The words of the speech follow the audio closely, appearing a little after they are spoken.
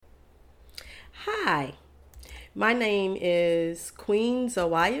Hi, my name is Queen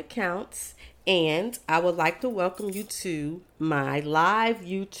Zoya Counts, and I would like to welcome you to my live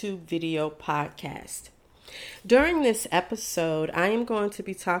YouTube video podcast. During this episode, I am going to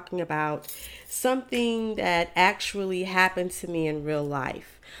be talking about something that actually happened to me in real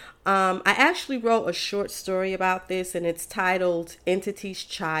life. I actually wrote a short story about this, and it's titled Entity's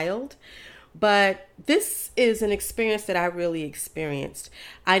Child. But this is an experience that I really experienced.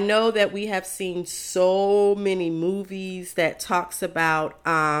 I know that we have seen so many movies that talks about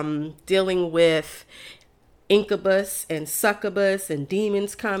dealing with incubus and succubus and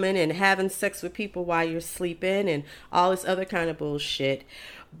demons coming and having sex with people while you're sleeping and all this other kind of bullshit.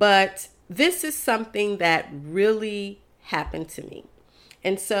 But this is something that really happened to me.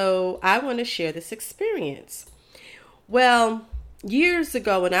 And so I want to share this experience. Well, years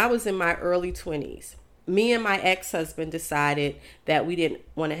ago, when I was in my early 20s, me and my ex-husband decided that we didn't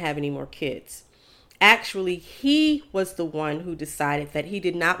want to have any more kids. Actually, he was the one who decided that he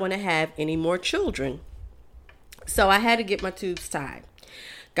did not want to have any more children. So I had to get my tubes tied.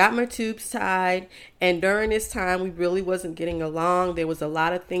 Got my tubes tied, and during this time, we really wasn't getting along. There was a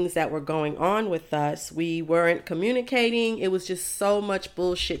lot of things that were going on with us. We weren't communicating. It was just so much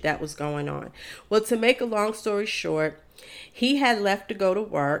bullshit that was going on. Well, to make a long story short, he had left to go to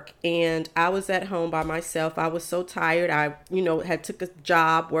work, and I was at home by myself. I was so tired. I, had took a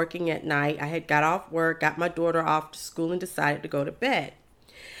job working at night. I had got off work, got my daughter off to school, and decided to go to bed.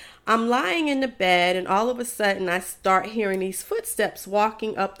 I'm lying in the bed, and all of a sudden I start hearing these footsteps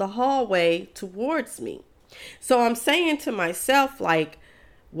walking up the hallway towards me. So I'm saying to myself, like,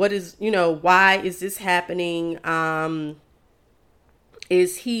 what is, why is this happening?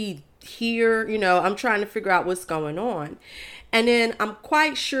 Is he here? I'm trying to figure out what's going on. And then I'm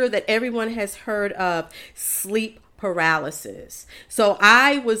quite sure that everyone has heard of sleep paralysis. So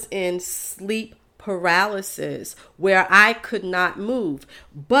I was in sleep paralysis where I could not move,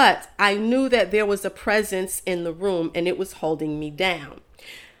 but I knew that there was a presence in the room and it was holding me down.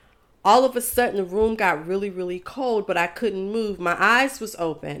 All of a sudden the room got really, really cold, but I couldn't move. My eyes was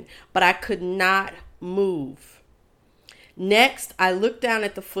open, but I could not move. Next, I looked down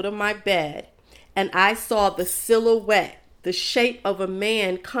at the foot of my bed and I saw the silhouette, the shape of a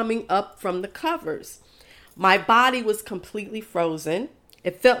man coming up from the covers. My body was completely frozen.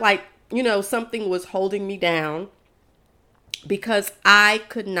 It felt like something was holding me down because I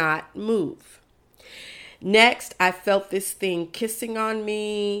could not move. Next, I felt this thing kissing on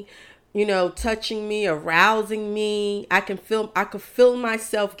me, touching me, arousing me. I could feel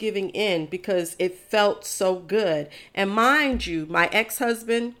myself giving in because it felt so good. And mind you, my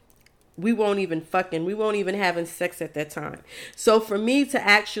ex-husband, we weren't even having sex at that time. So for me to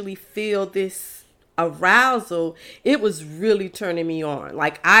actually feel this arousal, it was really turning me on.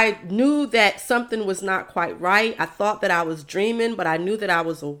 Like, I knew that something was not quite right. I thought that I was dreaming, but I knew that I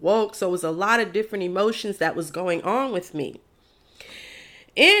was awoke. So it was a lot of different emotions that was going on with me.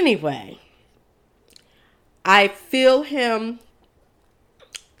 Anyway, I feel him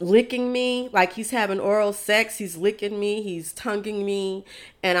licking me like he's having oral sex. He's licking me, he's tonguing me,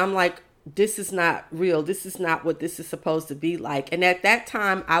 and I'm like, this is not real. This is not what this is supposed to be like. And at that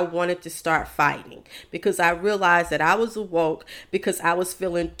time, I wanted to start fighting because I realized that I was awoke because I was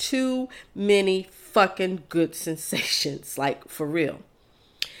feeling too many fucking good sensations, like for real.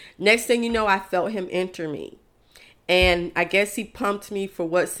 Next thing you know, I felt him enter me. And I guess he pumped me for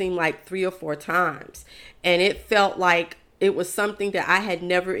what seemed like 3 or 4 times. And it felt like it was something that I had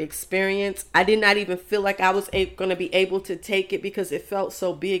never experienced. I did not even feel like I was going to be able to take it because it felt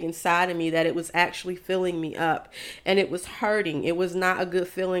so big inside of me that it was actually filling me up. And it was hurting. It was not a good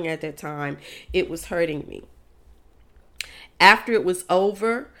feeling at that time. It was hurting me. After it was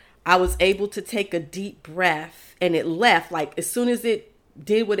over, I was able to take a deep breath and it left. Like, as soon as it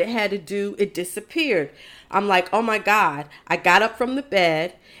did what it had to do, it disappeared. I'm like, oh my God. I got up from the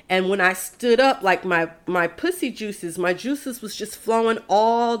bed, and when I stood up, like my juices was just flowing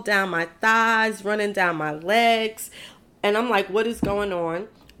all down my thighs, running down my legs. And I'm like, what is going on?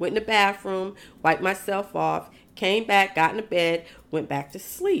 Went in the bathroom, wiped myself off, came back, got in the bed, went back to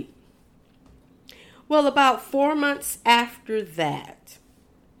sleep. Well, about 4 months after that,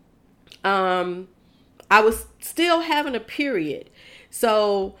 I was still having a period.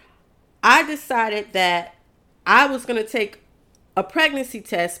 So I decided that I was going to take a pregnancy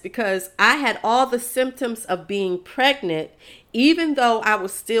test because I had all the symptoms of being pregnant, even though I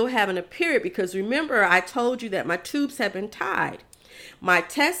was still having a period. Because remember, I told you that my tubes had been tied. My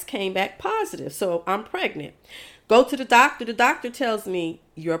test came back positive, so I'm pregnant. Go to the doctor. The doctor tells me,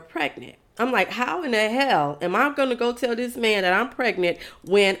 you're pregnant. I'm like, how in the hell am I going to go tell this man that I'm pregnant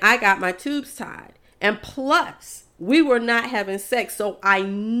when I got my tubes tied? And plus, we were not having sex, so I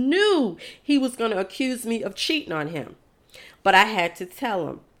knew he was going to accuse me of cheating on him. But I had to tell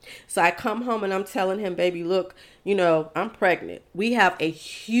him. So I come home and I'm telling him, baby, look, I'm pregnant. We have a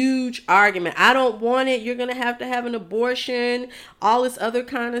huge argument. I don't want it. You're going to have an abortion, all this other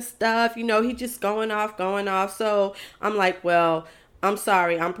kind of stuff. He just going off. So I'm like, well, I'm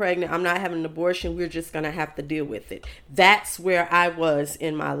sorry, I'm pregnant. I'm not having an abortion. We're just going to have to deal with it. That's where I was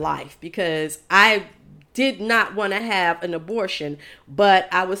in my life, because I did not want to have an abortion, but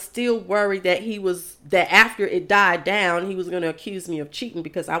I was still worried that after it died down, he was going to accuse me of cheating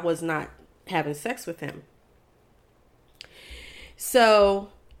because I was not having sex with him. So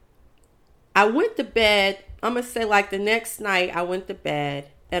I went to bed. I'm going to say like the next night I went to bed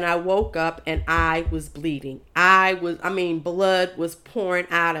and I woke up and I was bleeding. Blood was pouring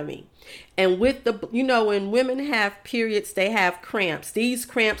out of me. And with when women have periods, they have cramps. These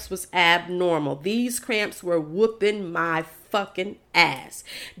cramps was abnormal. These cramps were whooping my fucking ass.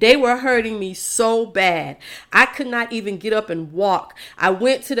 They were hurting me so bad. I could not even get up and walk. I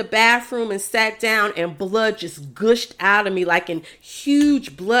went to the bathroom and sat down and blood just gushed out of me like in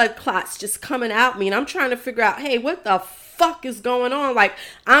huge blood clots just coming out me. And I'm trying to figure out, hey, what the fuck is going on? Like,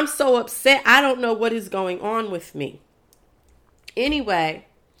 I'm so upset. I don't know what is going on with me. Anyway,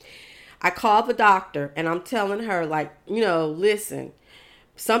 I called the doctor and I'm telling her, like, listen,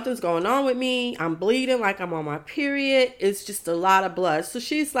 something's going on with me. I'm bleeding like I'm on my period. It's just a lot of blood. So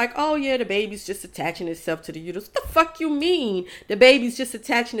she's like, oh yeah, the baby's just attaching itself to the uterus. What the fuck you mean the baby's just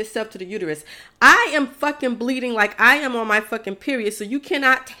attaching itself to the uterus? I am fucking bleeding like I am on my fucking period. So you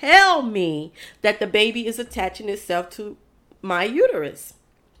cannot tell me that the baby is attaching itself to my uterus.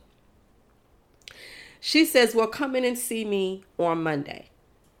 She says, well, come in and see me on Monday.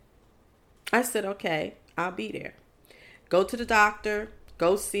 I said, okay, I'll be there. Go to the doctor,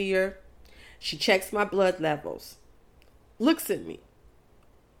 go see her. She checks my blood levels, looks at me.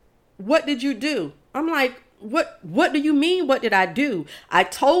 What did you do? I'm like, what do you mean? What did I do? I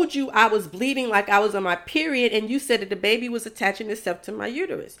told you I was bleeding like I was on my period, and you said that the baby was attaching itself to my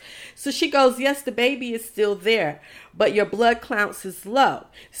uterus. So she goes, yes, the baby is still there, but your blood counts is low.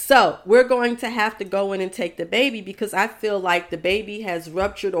 So we're going to have to go in and take the baby because I feel like the baby has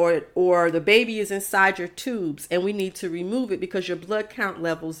ruptured or the baby is inside your tubes and we need to remove it because your blood count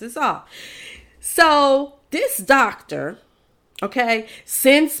levels is off. So this doctor,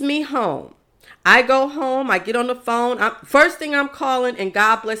 sends me home. I go home, I get on the phone. First thing I'm calling, and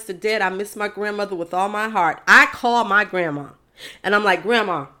God bless the dead, I miss my grandmother with all my heart. I call my grandma and I'm like,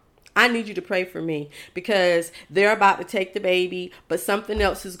 Grandma, I need you to pray for me because they're about to take the baby, but something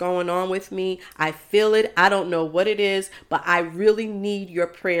else is going on with me. I feel it. I don't know what it is, but I really need your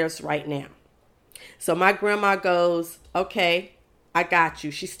prayers right now. So my grandma goes, okay, I got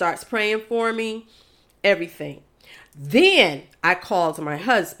you. She starts praying for me, everything. Then I called my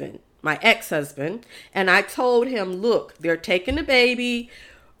husband, my ex-husband, and I told him, look, they're taking the baby.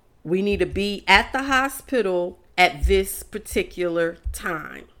 We need to be at the hospital at this particular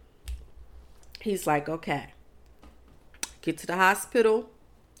time. He's like, okay. Get to the hospital.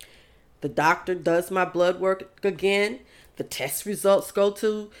 The doctor does my blood work again. The test results go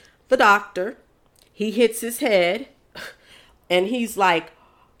to the doctor. He hits his head and he's like,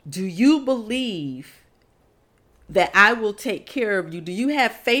 do you believe that I will take care of you? Do you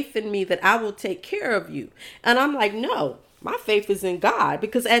have faith in me that I will take care of you? And I'm like, no, my faith is in God,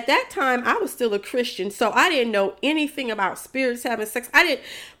 because at that time I was still a Christian. So I didn't know anything about spirits having sex. I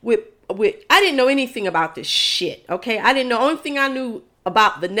didn't know anything about this shit. Okay. I didn't know. Only thing I knew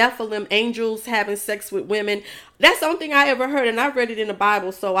about the Nephilim, angels having sex with women. That's the only thing I ever heard. And I read it in the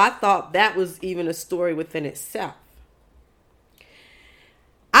Bible. So I thought that was even a story within itself.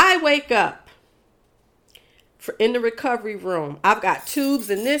 I wake up in the recovery room. I've got tubes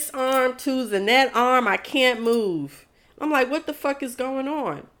in this arm, tubes in that arm. I can't move. I'm like, what the fuck is going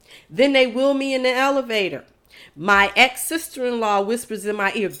on? Then they wheel me in the elevator. My ex-sister-in-law whispers in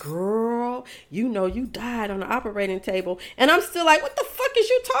my ear, girl, you died on the operating table. And I'm still like, what the fuck is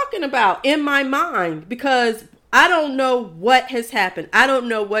you talking about in my mind? Because I don't know what has happened. I don't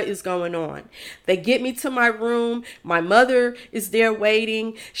know what is going on. They get me to my room. My mother is there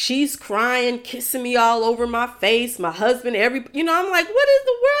waiting. She's crying, kissing me all over my face. My husband, I'm like, what is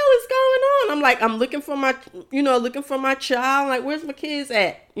the world is going on? I'm like, I'm looking for my child. Like, where's my kids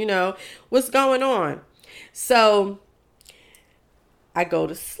at? What's going on? So I go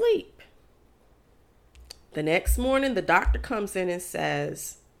to sleep. The next morning, the doctor comes in and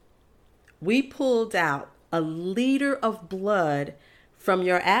says, we pulled out 1 liter of blood from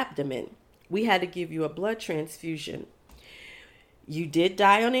your abdomen. we had to give you a blood transfusion. You did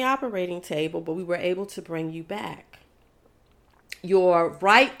die on the operating table, but we were able to bring you back. Your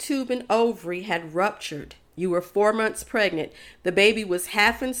right tube and ovary had ruptured. You were 4 months pregnant. The baby was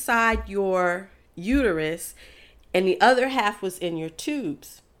half inside your uterus and the other half was in your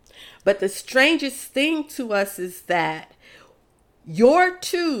tubes. But the strangest thing to us is that your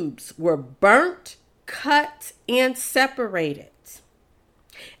tubes were burnt, cut, and separated.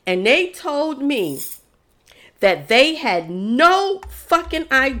 And they told me that they had no fucking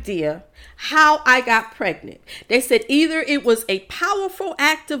idea how I got pregnant. They said either it was a powerful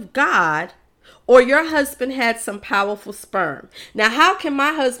act of God or your husband had some powerful sperm. Now, how can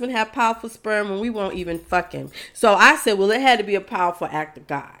my husband have powerful sperm when we won't even fuck him? So I said, well, it had to be a powerful act of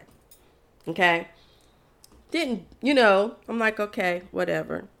God. Okay? I'm like, okay,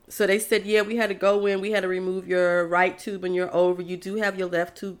 whatever. So they said, yeah, we had to go in. We had to remove your right tube and your ovary. You do have your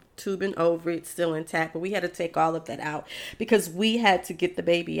left tube and ovary. It's still intact, but we had to take all of that out because we had to get the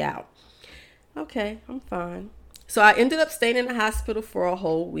baby out. Okay, I'm fine. So I ended up staying in the hospital for a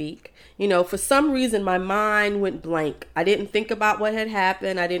whole week. For some reason, my mind went blank. I didn't think about what had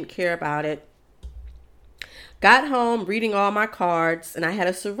happened. I didn't care about it. Got home, reading all my cards, and I had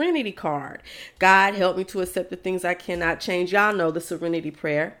a serenity card. God, help me to accept the things I cannot change. Y'all know the serenity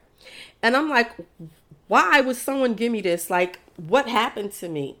prayer. And I'm like, why would someone give me this? Like, what happened to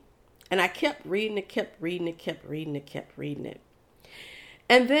me? And I kept reading it.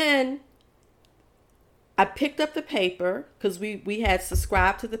 And then I picked up the paper because we had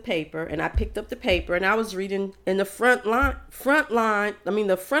subscribed to the paper, and I picked up the paper and I was reading in the front line.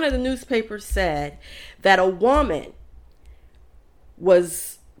 The front of the newspaper said that a woman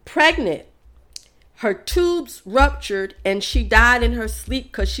was pregnant. Her tubes ruptured and she died in her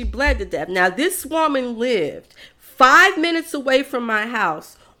sleep because she bled to death. Now, this woman lived 5 minutes away from my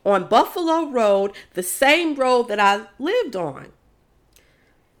house on Buffalo Road, the same road that I lived on.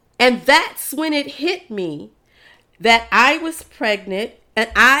 And that's when it hit me that I was pregnant and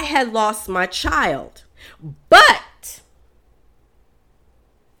I had lost my child. But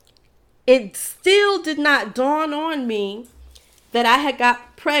it still did not dawn on me that I had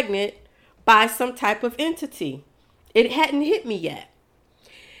got pregnant by some type of entity. It hadn't hit me yet.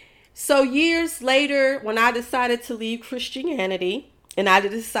 So years later, when I decided to leave Christianity and I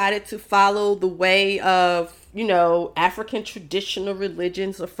decided to follow the way of, African traditional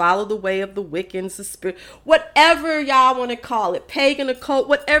religions, or follow the way of the Wiccans, the spirit, whatever y'all want to call it, pagan occult,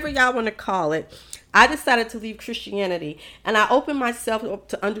 whatever y'all want to call it, I decided to leave Christianity and I opened myself up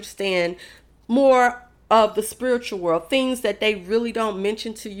to understand more of the spiritual world, things that they really don't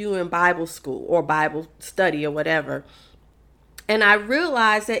mention to you in Bible school or Bible study or whatever. And I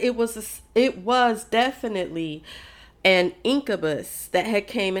realized that it was definitely an incubus that had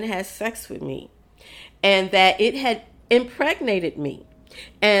came and had sex with me, and that it had impregnated me,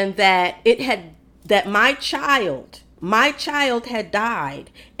 and that my child had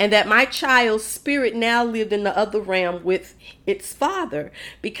died, and that my child's spirit now lived in the other realm with its father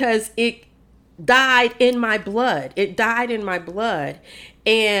because it died in my blood.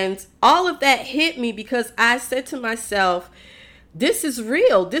 And all of that hit me because I said to myself, this is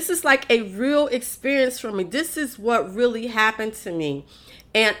real. This is like a real experience for me. This is what really happened to me.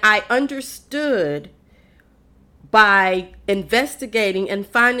 And I understood by investigating and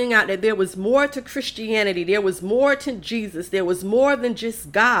finding out that there was more to Christianity. There was more to Jesus. There was more than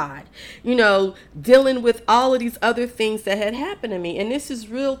just God, dealing with all of these other things that had happened to me. And this is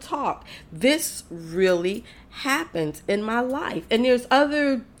real talk. This really happened in my life. And there's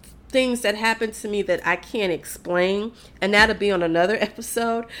other things that happened to me that I can't explain, and that'll be on another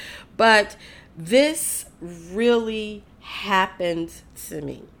episode. But this really happened to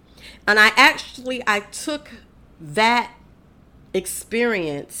me. And I took that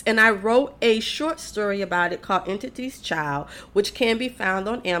experience and I wrote a short story about it called Entity's Child, which can be found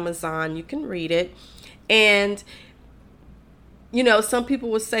on Amazon. You can read it. And some people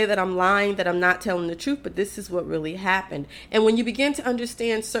will say that I'm lying, that I'm not telling the truth, but this is what really happened. And when you begin to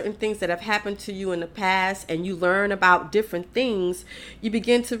understand certain things that have happened to you in the past and you learn about different things, you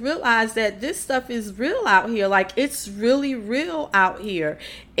begin to realize that this stuff is real out here. Like, it's really real out here.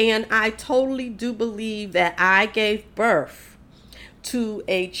 And I totally do believe that I gave birth to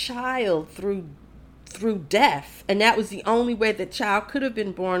a child through death, and that was the only way the child could have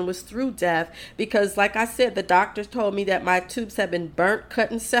been born, was through death, because like I said, the doctors told me that my tubes had been burnt,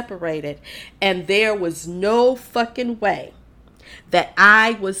 cut, and separated, and there was no fucking way that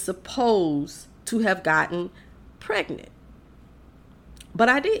I was supposed to have gotten pregnant. But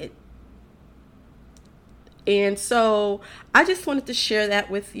I did. And so I just wanted to share that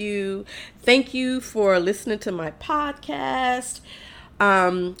with you. Thank you for listening to my podcast.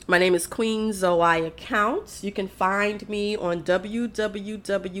 My name is Queen Zoaya Counts. You can find me on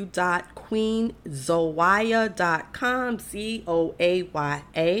www.queenzoaya.com,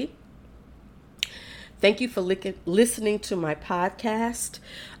 Zoaya. Thank you for listening to my podcast.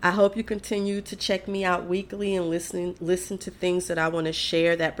 I hope you continue to check me out weekly and listen to things that I want to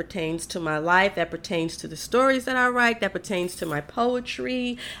share that pertains to my life, that pertains to the stories that I write, that pertains to my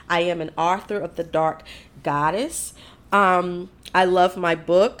poetry. I am an author of The Dark Goddess. I love my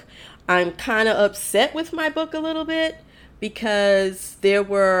book. I'm kind of upset with my book a little bit because there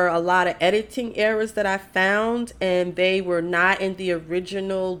were a lot of editing errors that I found, and they were not in the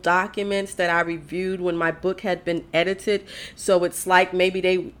original documents that I reviewed when my book had been edited. So it's like maybe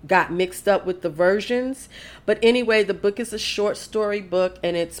they got mixed up with the versions. But anyway, the book is a short story book,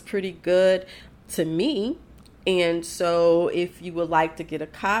 and it's pretty good to me. And so if you would like to get a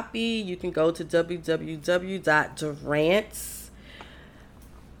copy, you can go to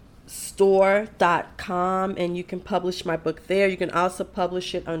www.durantstore.com and you can publish my book there. You can also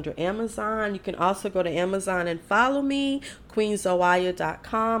publish it under Amazon. You can also go to Amazon and follow me,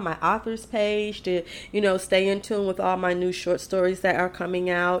 queenzoaya.com, my author's page, to stay in tune with all my new short stories that are coming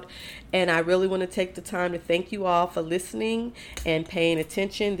out. And I really want to take the time to thank you all for listening and paying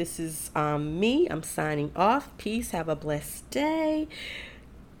attention. This is me. I'm signing off. Peace. Have a blessed day.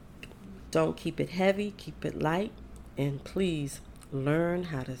 Don't keep it heavy. Keep it light. And please learn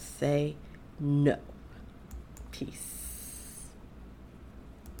how to say no. Peace.